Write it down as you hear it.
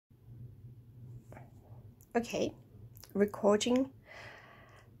Okay, recording.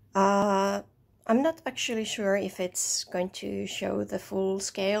 I'm not actually sure if it's going to show the full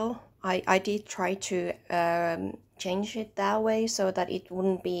scale. I did try to change it that way so that it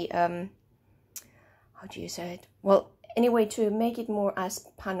wouldn't be, how do you say it? Well, anyway, to make it more as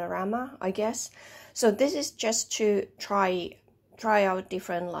panorama, I guess. So this is just to try out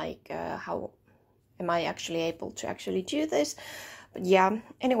different, like, how am I actually able to actually do this? But yeah,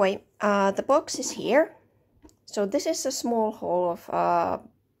 anyway, the box is here. So this is a small haul of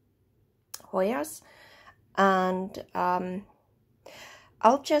Hoyas, and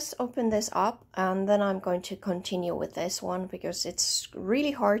I'll just open this up and then I'm going to continue with this one because it's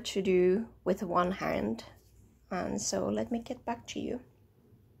really hard to do with one hand. And so let me get back to you.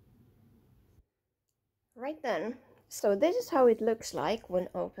 Right then, so this is how it looks like when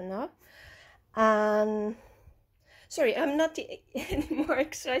open up. And sorry, I'm not any more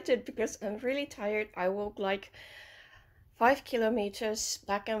excited because I'm really tired. I walked like 5 kilometers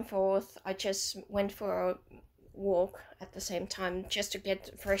back and forth. I just went for a walk at the same time just to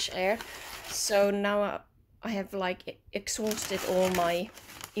get fresh air. So now I have like exhausted all my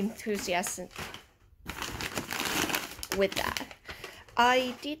enthusiasm with that.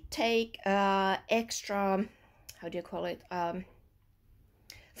 I did take extra, how do you call it,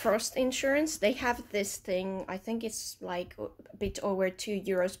 frost insurance. They have this thing, I think it's like a bit over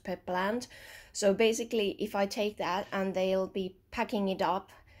 €2 per plant. So basically if I take that and they'll be packing it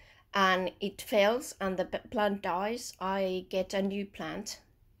up and it fails and the plant dies, I get a new plant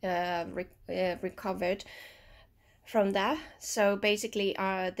recovered from that. So basically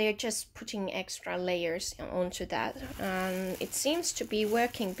they're just putting extra layers onto that, and it seems to be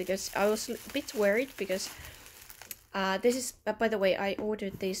working because I was a bit worried because this is, by the way, I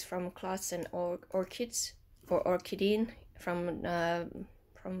ordered this from Claessen orchids or orchidine from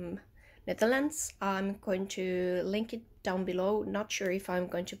Netherlands. I'm going to link it down below. Not sure if I'm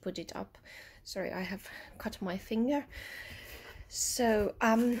going to put it up. Sorry, I have cut my finger. So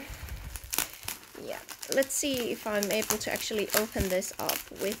yeah, let's see if I'm able to actually open this up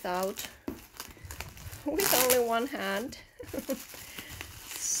with only one hand.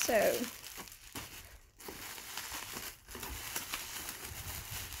 So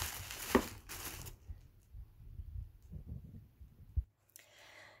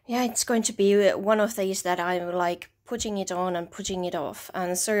yeah, it's going to be one of these that I'm like putting it on and putting it off,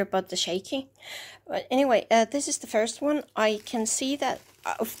 and sorry about the shaking. But anyway, this is the first one. I can see that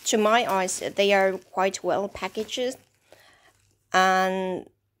to my eyes they are quite well packaged and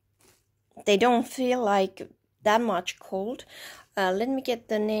they don't feel like that much cold. Let me get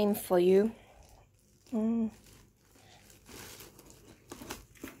the name for you.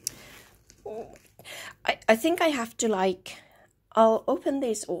 I think I have to like, I'll open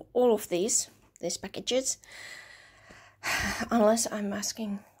this or all of these packages unless I'm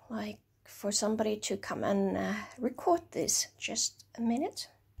asking like for somebody to come and record this. Just a minute.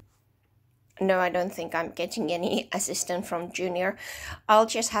 No, I don't think I'm getting any assistance from Junior. I'll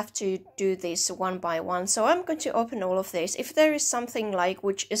just have to do this one by one. So I'm going to open all of this. If there is something like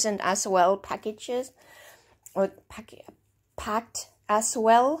which isn't as well packaged or packed as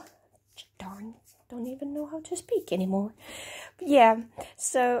well, darn, don't even know how to speak anymore. But yeah,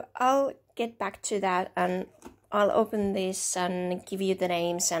 so I'll get back to that and I'll open this and give you the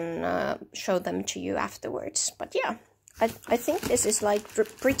names and show them to you afterwards. But yeah, I think this is like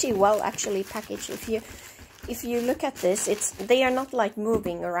pretty well actually packaged. If you look at this, they are not like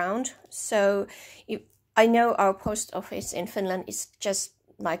moving around. So I know our post office in Finland is just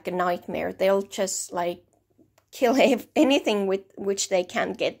like a nightmare. They'll just like kill anything with which they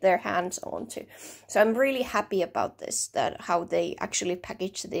can get their hands onto. So I'm really happy about this, that how they actually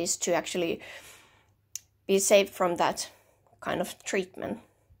package this to actually be saved from that kind of treatment.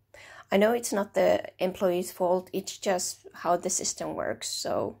 I know it's not the employee's fault, it's just how the system works.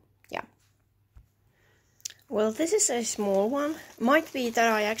 So yeah. Well, this is a small one. Might be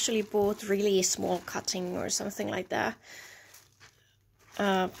that I actually bought really small cutting or something like that.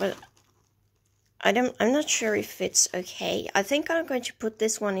 But I'm not sure if it's okay. I think I'm going to put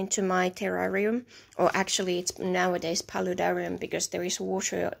this one into my terrarium, or actually it's nowadays paludarium because there is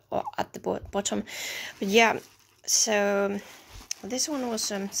water at the bottom. But yeah, so this one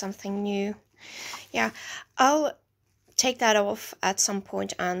was something new. Yeah, I'll take that off at some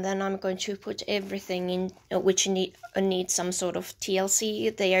point and then I'm going to put everything in which need some sort of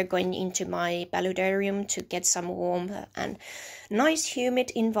TLC. They are going into my paludarium to get some warm and nice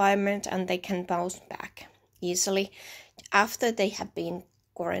humid environment, and they can bounce back easily after they have been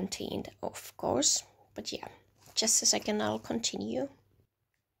quarantined, of course. But yeah, just a second, I'll continue.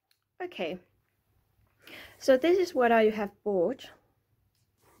 Okay, So this is what I have bought.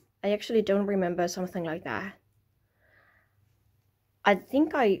 I actually don't remember something like that. I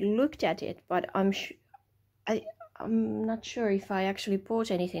think I looked at it, but I'm not sure if I actually bought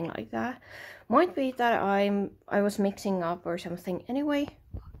anything like that. Might be that I was mixing up or something. Anyway,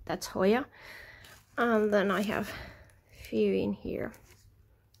 that's Hoya. And then I have a few in here.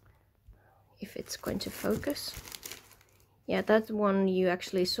 If it's going to focus. Yeah, that one you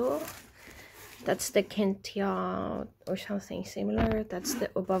actually saw. That's the kentiana or something similar. That's the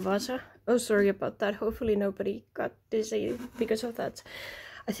Obovata. Oh, sorry about that. Hopefully nobody got dizzy because of that.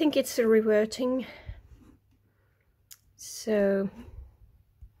 I think it's reverting. So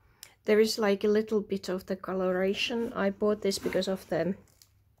there is like a little bit of the coloration. I bought this because of the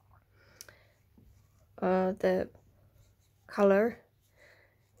color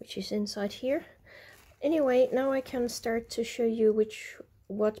which is inside here. Anyway, now I can start to show you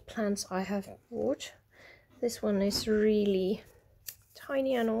what plants I have bought. This one is really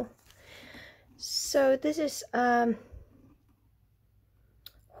tiny and all. So this is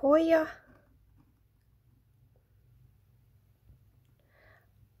Hoya.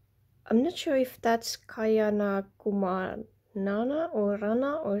 I'm not sure if that's kanyakumariana or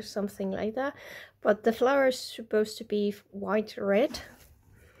rana or something like that, but the flower is supposed to be white red.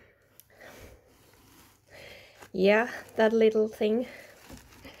 Yeah, that little thing.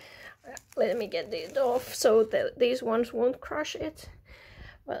 Let me get it off so that these ones won't crush it.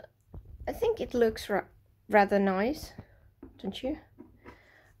 Well, I think it looks rather nice, don't you?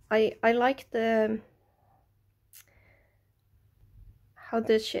 I like how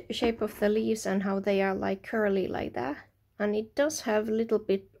the shape of the leaves and how they are like curly like that, and it does have a little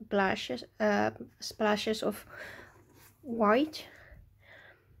bit splashes of white.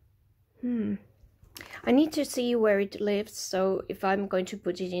 I need to see where it lives, so if I'm going to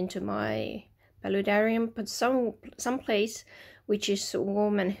put it into my paludarium, but some place which is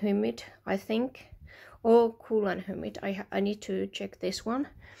warm and humid, I think, or cool and humid. I need to check this one,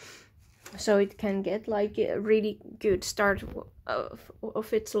 so it can get like a really good start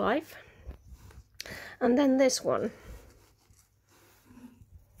of its life. And then this one.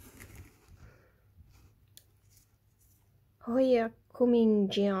 Hoya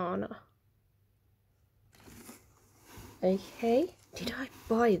cumingiana. Okay, did I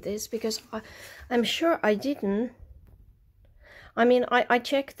buy this? Because I'm sure I didn't. I mean, I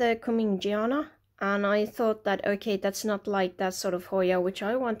checked the cumingiana and I thought that, okay, that's not like that sort of Hoya which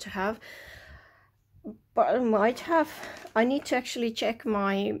I want to have. But I might have. I need to actually check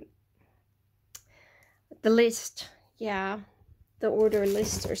the list. Yeah, the order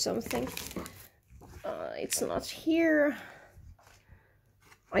list or something. It's not here.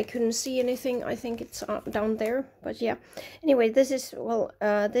 I couldn't see anything. I think it's down there, but yeah. Anyway, this is, well,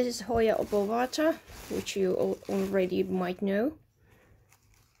 this is Hoya Obovata, which you already might know.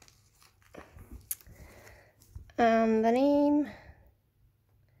 And the name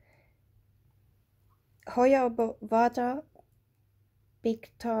Hoya Obovata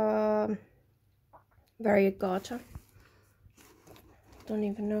Picta Variegata. Don't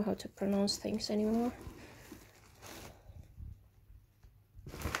even know how to pronounce things anymore.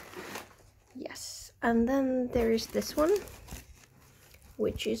 Yes, and then there is this one,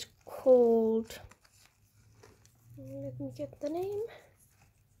 which is called, let me get the name.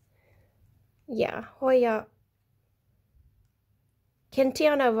 Yeah, Hoya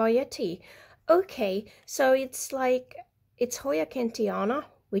Kentiana Wyettii. Okay, so it's like, it's Hoya Kentiana,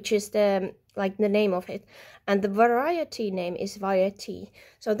 which is the name of it, and the variety name is Wyettii.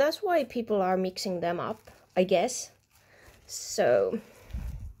 So that's why people are mixing them up, I guess. So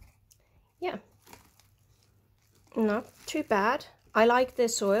yeah, not too bad. I like the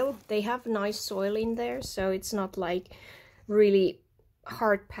soil. They have nice soil in there, so it's not like really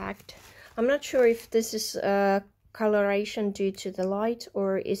hard packed. I'm not sure if this is coloration due to the light,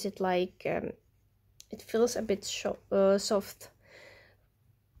 or is it like it feels a bit soft,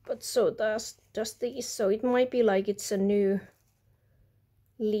 but so does these. So it might be like it's a new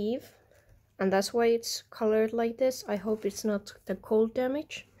leaf and that's why it's colored like this. I hope it's not the cold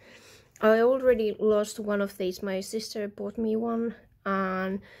damage. I already lost one of these. My sister bought me one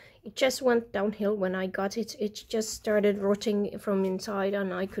and it just went downhill when I got it. It just started rotting from inside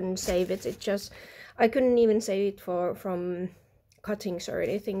and I couldn't save it. I couldn't even save it from cuttings or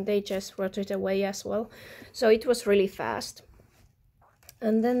anything. They just rotted away as well. So it was really fast.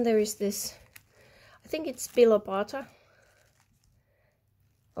 And then there is this, I think it's bilobata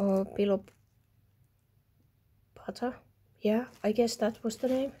or bilobata. Yeah, I guess that was the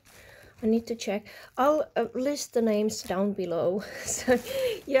name. I need to check. I'll list the names down below so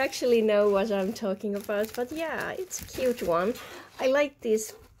you actually know what I'm talking about. But yeah, it's a cute one. I like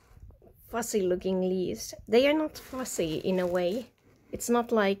these fuzzy looking leaves. They are not fuzzy in a way. It's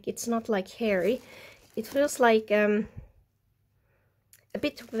not like hairy. It feels like a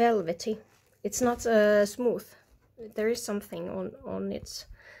bit velvety. It's not smooth. There is something on its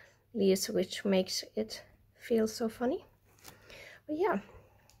leaves which makes it feel so funny. But yeah.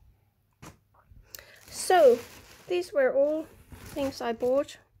 So these were all things I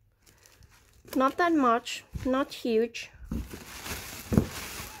bought. Not that much, not huge.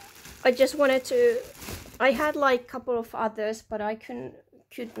 I just wanted to. I had like a couple of others, but I couldn't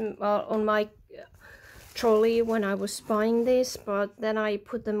on my trolley when I was buying this. But then I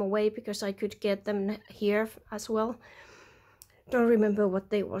put them away because I could get them here as well. Don't remember what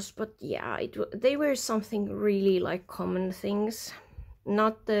they was, but yeah, they were something really like common things.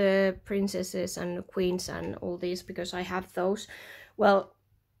 Not the princesses and queens and all these, because I have those. Well,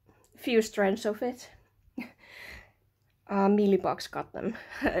 few strands of it. Mealybugs got them.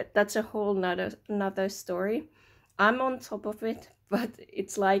 That's a whole another story. I'm on top of it, but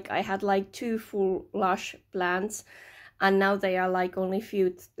it's like I had like 2 full lush plants, and now they are like only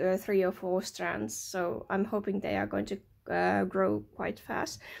few 3 or 4 strands. So I'm hoping they are going to grow quite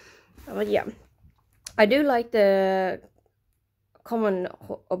fast. But yeah, I do like the common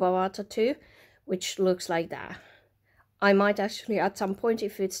Obovata too, which looks like that. I might actually at some point,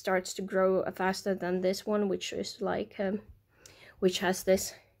 if it starts to grow faster than this one, which is like which has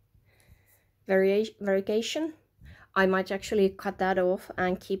this variegation, I might actually cut that off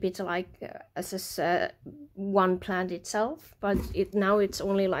and keep it like as one plant itself. But now it's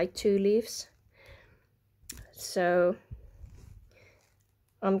only like 2 leaves, so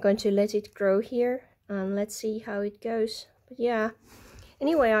I'm going to let it grow here and let's see how it goes. But yeah,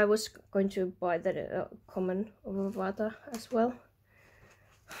 anyway, I was going to buy the common Obovata as well.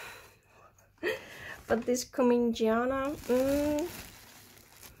 But this cumingiana,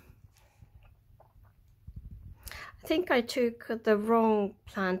 I think I took the wrong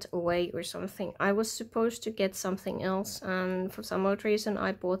plant away or something. I was supposed to get something else, and for some odd reason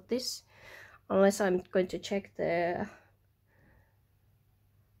I bought this. Unless I'm going to check the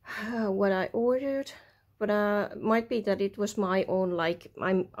what I ordered. But might be that it was my own, like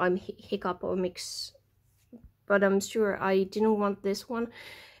I'm hiccup or mix. But I'm sure I didn't want this one,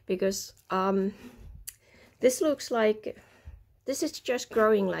 because this looks like this is just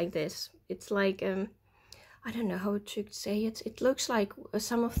growing like this. It's like I don't know how to say it. It looks like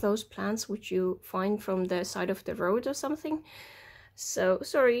some of those plants which you find from the side of the road or something. So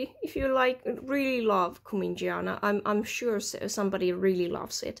sorry if you really love cumingiana. I'm sure somebody really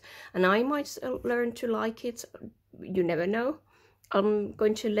loves it, and I might learn to like it. You never know. I'm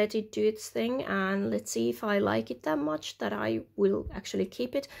going to let it do its thing, and let's see if I like it that much that I will actually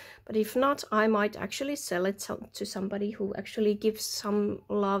keep it. But if not, I might actually sell it to somebody who actually gives some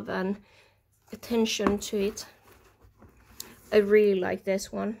love and attention to it. I really like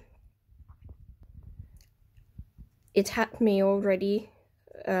this one. It had me already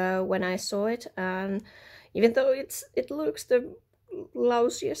when I saw it, and even though it looks the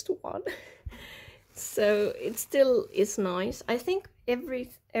lousiest one, so it still is nice. I think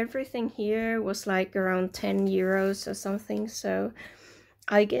everything here was like around 10 euros or something, so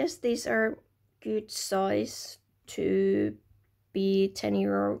I guess these are good size to be 10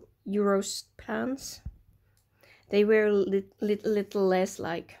 euros plants. They were little less,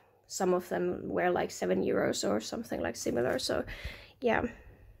 like some of them were like 7 euros or something like similar. So yeah,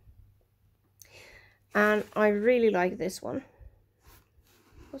 and I really like this one.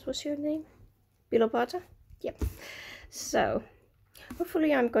 What was your name? Bilobata? Yep. So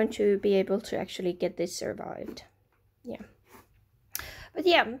hopefully I'm going to be able to actually get this survived. Yeah. But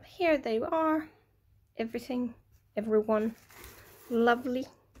yeah, here they are. Everyone lovely.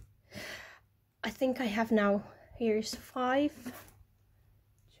 I think I have now, here's 5,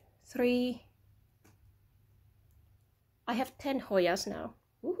 3, I have 10 Hoyas now.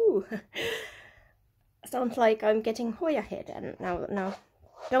 Woohoo! Sounds like I'm getting Hoya head, and now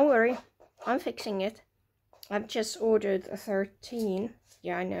don't worry, I'm fixing it. I've just ordered 13.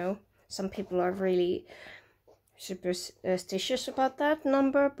 Yeah, I know some people are really superstitious about that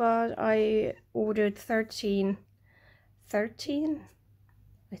number, but I ordered 13.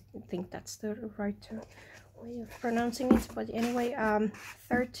 I think that's the right way of pronouncing it. But anyway,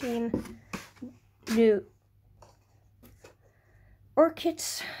 13 new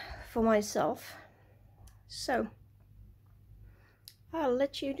orchids for myself. So I'll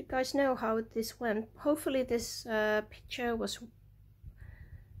let you guys know how this went. Hopefully this picture was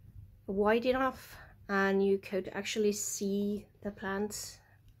wide enough and you could actually see the plants,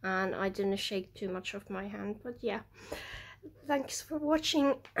 and I didn't shake too much of my hand. But yeah, thanks for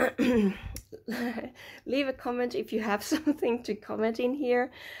watching. Leave a comment if you have something to comment in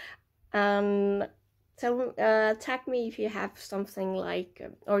here, and tag me if you have something like,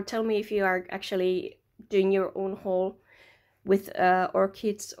 or tell me if you are actually doing your own haul with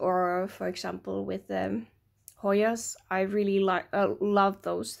orchids, or for example with Hoyas. I really love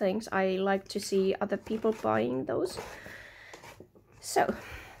those things. I like to see other people buying those. So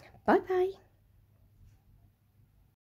bye bye.